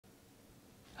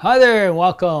Hi there and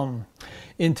welcome.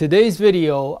 In today's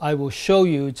video, I will show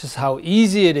you just how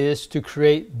easy it is to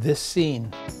create this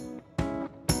scene.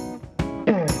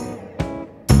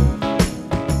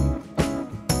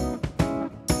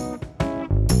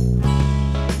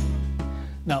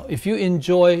 Now, if you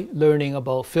enjoy learning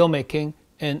about filmmaking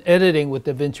and editing with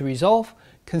DaVinci Resolve,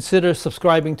 consider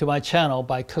subscribing to my channel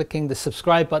by clicking the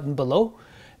subscribe button below.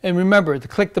 And remember to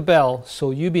click the bell so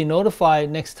you'll be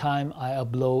notified next time I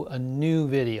upload a new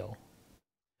video.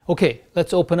 Okay,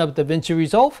 let's open up DaVinci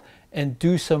Resolve and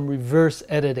do some reverse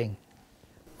editing.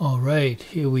 Alright,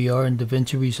 here we are in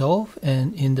DaVinci Resolve,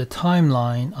 and in the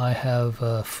timeline I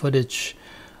have footage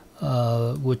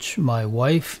which my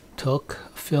wife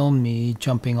filmed me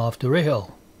jumping off the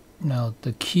rail. Now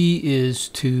the key is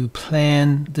to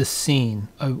plan the scene.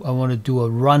 I want to do a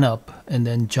run up and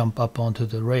then jump up onto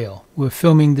the rail. We're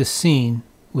filming the scene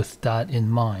with that in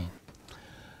mind.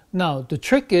 Now the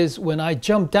trick is when I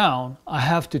jump down, I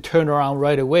have to turn around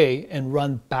right away and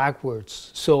run backwards.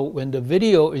 So when the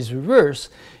video is reversed,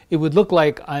 it would look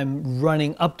like I'm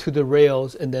running up to the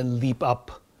rails and then leap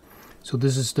up. So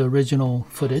this is the original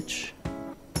footage.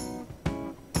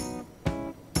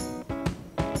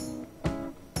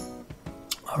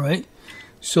 Alright,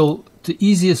 so the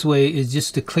easiest way is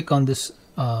just to click on this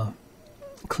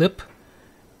clip,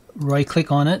 right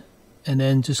click on it, and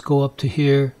then just go up to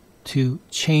here to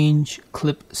change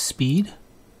clip speed,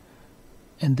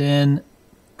 and then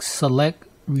select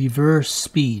reverse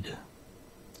speed,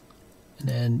 and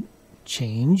then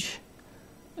change,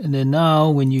 and then now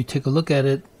when you take a look at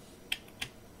it,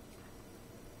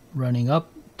 running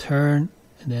up, turn,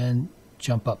 and then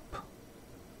jump up.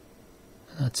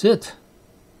 That's it.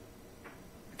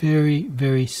 Very,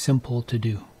 very simple to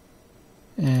do.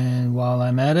 And while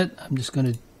I'm at it, I'm just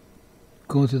going to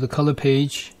go to the color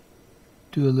page,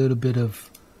 do a little bit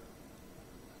of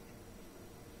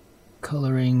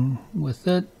coloring with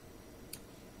it,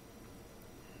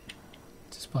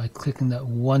 just by clicking that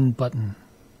one button,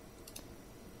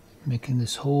 making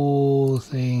this whole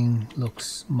thing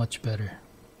looks much better.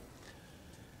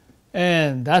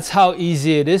 And that's how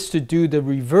easy it is to do the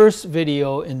reverse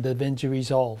video in DaVinci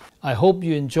Resolve. I hope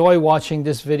you enjoy watching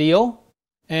this video,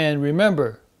 and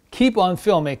remember, keep on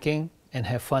filmmaking and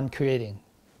have fun creating.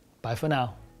 Bye for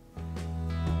now.